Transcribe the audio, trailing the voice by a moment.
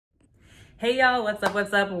Hey y'all, what's up,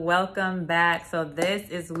 what's up? Welcome back. So this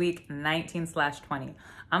is week 19/20.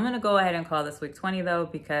 I'm gonna go ahead and call this week 20 though,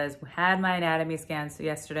 because we had my anatomy scans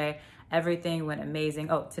yesterday. Everything went amazing.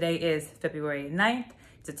 Oh, today is February 9th.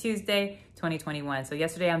 It's a Tuesday, 2021. So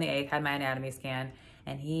yesterday on the 8th, had my anatomy scan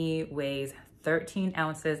and he weighs 13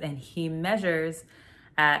 ounces and he measures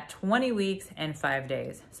at 20 weeks and 5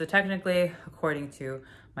 days. So technically, according to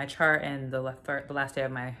my chart and the last day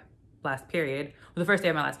of my last period, or the first day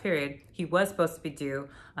of my last period, he was supposed to be due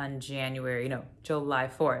on July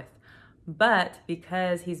 4th. But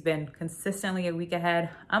because he's been consistently a week ahead,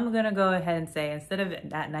 I'm gonna go ahead and say instead of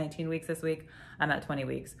at 19 weeks this week, I'm at 20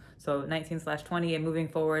 weeks. So 19/20, and moving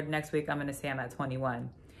forward next week, I'm gonna say I'm at 21.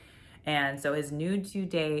 And so his new due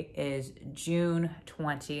date is June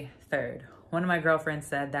 23rd. One of my girlfriends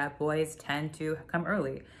said that boys tend to come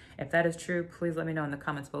early. If that is true, please let me know in the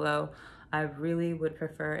comments below. I really would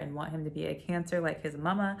prefer and want him to be a Cancer like his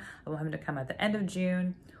mama. I want him to come at the end of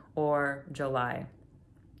June or July.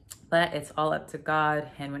 But it's all up to God,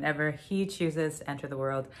 and whenever he chooses to enter the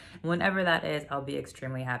world, whenever that is, I'll be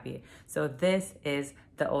extremely happy. So this is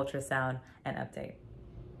the ultrasound and update.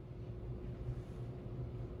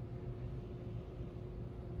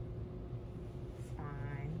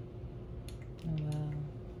 Fine. Oh,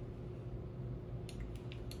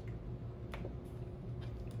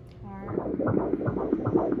 wow.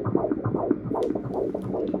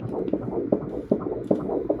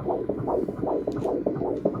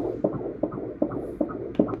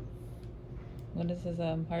 What is his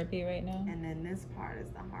heartbeat right now? And then this part is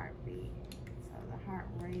the heartbeat. So the heart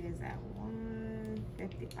rate is at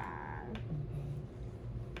 155.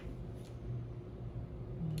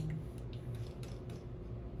 Okay.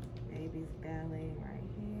 Baby's belly right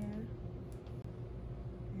here.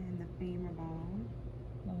 And the femur bone.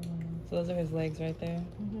 So those are his legs right there?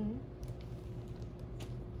 Mm-hmm.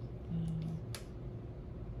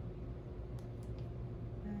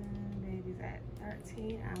 And baby's at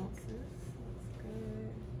 13 ounces. Looks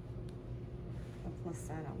good. The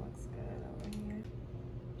placenta looks good over here.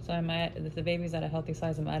 So if the baby's at a healthy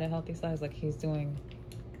size, I'm at a healthy size, like he's doing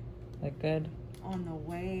like good? On the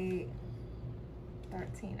weight,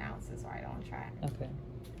 13 ounces right on track. Okay.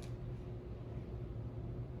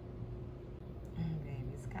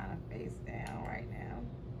 Baby's kind of face down right now.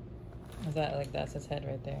 Is that like that's his head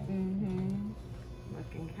right there? Mm-hmm.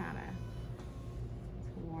 Looking kind of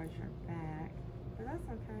towards your back, but that's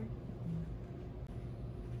okay.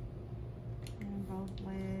 And both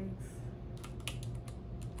legs.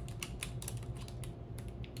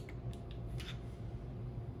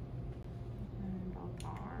 And both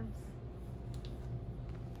arms.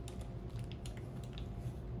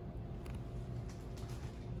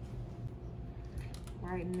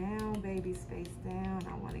 Right now, baby's face down.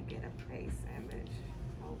 I want to get a face image.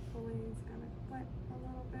 Hopefully it's gonna clip a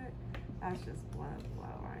little bit. That's just blood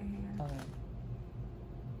flow right here. Okay.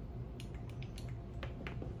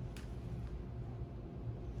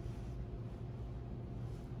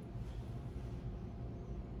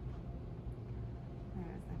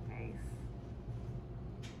 There's the face.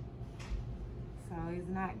 So he's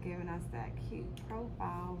not giving us that cute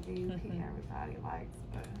profile view everybody likes,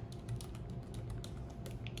 but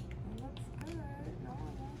it looks good.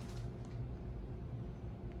 Normal.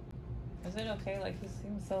 Is it okay? Like he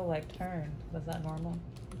seems so like turned. Was that normal?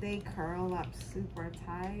 They curl up super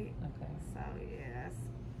tight. Okay. So yeah, that's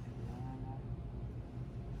normal.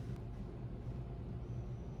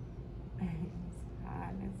 It's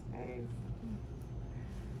hot in his face.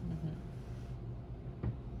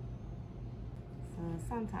 So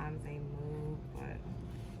sometimes they move, but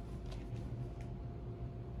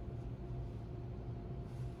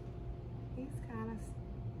he's kind of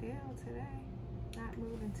still today. Not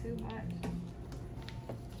moving too much.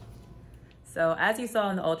 So as you saw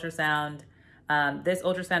in the ultrasound, this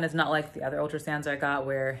ultrasound is not like the other ultrasounds I got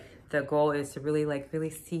where the goal is to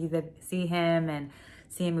really see him and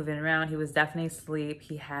see him moving around. He was definitely asleep.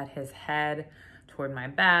 He had his head toward my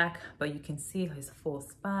back, but you can see his full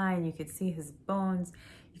spine. You could see his bones.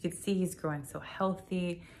 You could see he's growing so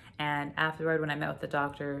healthy. And afterward, when I met with the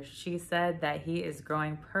doctor, she said that he is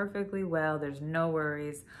growing perfectly well. There's no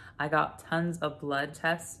worries. I got tons of blood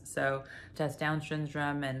tests, so test Down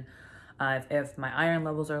syndrome and if my iron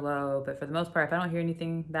levels are low. But for the most part, if I don't hear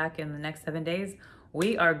anything back in the next 7 days,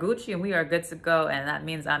 we are Gucci and we are good to go. And that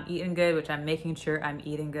means I'm eating good, which I'm making sure I'm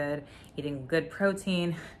eating good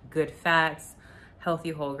protein, good fats,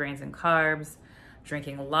 healthy whole grains and carbs,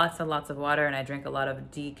 drinking lots and lots of water, and I drink a lot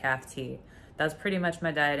of decaf tea. that's pretty much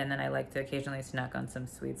my diet. And then I like to occasionally snack on some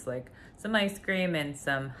sweets, like some ice cream and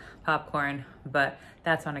some popcorn, but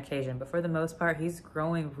that's on occasion. But for the most part, he's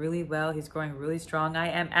growing really well. He's growing really strong. I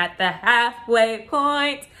am at the halfway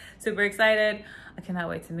point. Super excited. I cannot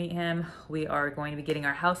wait to meet him. We are going to be getting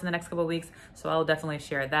our house in the next couple of weeks, so I'll definitely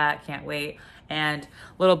share that. Can't wait. And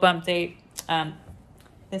little bump date.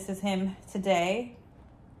 This is him today.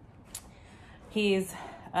 He's,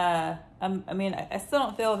 I mean, I still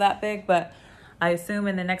don't feel that big, but I assume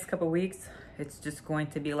in the next couple of weeks, it's just going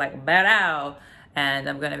to be like, "Barao," and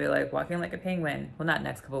I'm going to be like walking like a penguin. Well, not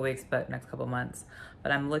next couple of weeks, but next couple of months.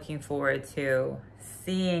 But I'm looking forward to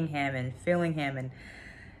seeing him and feeling him and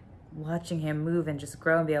watching him move and just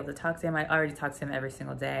grow and be able to talk to him. I already talk to him every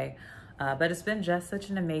single day. But it's been just such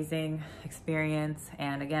an amazing experience.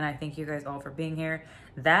 And again, I thank you guys all for being here.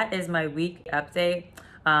 That is my week update.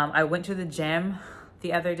 I went to the gym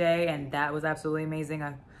the other day and that was absolutely amazing.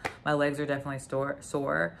 My legs are definitely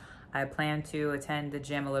sore. I plan to attend the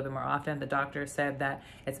gym a little bit more often. The doctor said that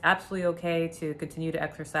it's absolutely okay to continue to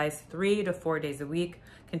exercise 3 to 4 days a week.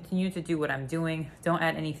 Continue to do what I'm doing. Don't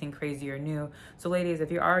add anything crazy or new. So ladies, if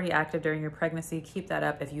you're already active during your pregnancy, keep that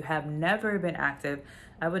up. If you have never been active,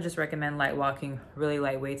 I would just recommend light walking, really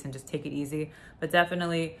light weights, and just take it easy. But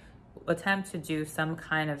definitely attempt to do some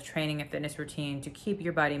kind of training and fitness routine to keep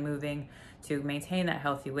your body moving, to maintain that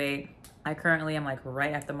healthy weight. I currently am like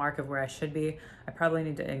right at the mark of where I should be. I probably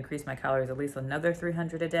need to increase my calories at least another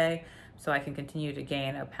 300 a day so I can continue to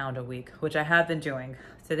gain a pound a week, which I have been doing.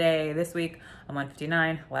 This week, I'm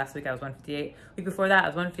 159. Last week I was 158. Week before that I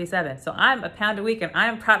was 157. So I'm a pound a week and I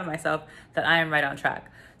am proud of myself that I am right on track.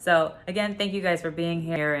 So again, thank you guys for being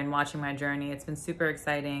here and watching my journey. It's been super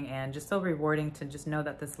exciting and just so rewarding to just know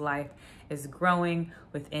that this life is growing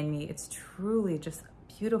within me. It's truly just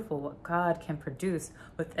beautiful what God can produce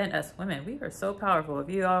within us women. We are so powerful. If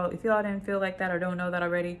you all didn't feel like that or don't know that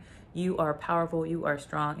already, you are powerful, you are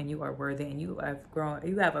strong, and you are worthy, and you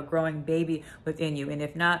have a growing baby within you. And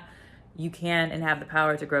if not, you can and have the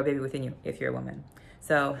power to grow a baby within you if you're a woman.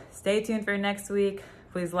 So stay tuned for next week.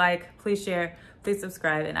 Please like, please share, please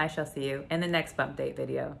subscribe, and I shall see you in the next bump date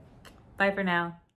video. Bye for now.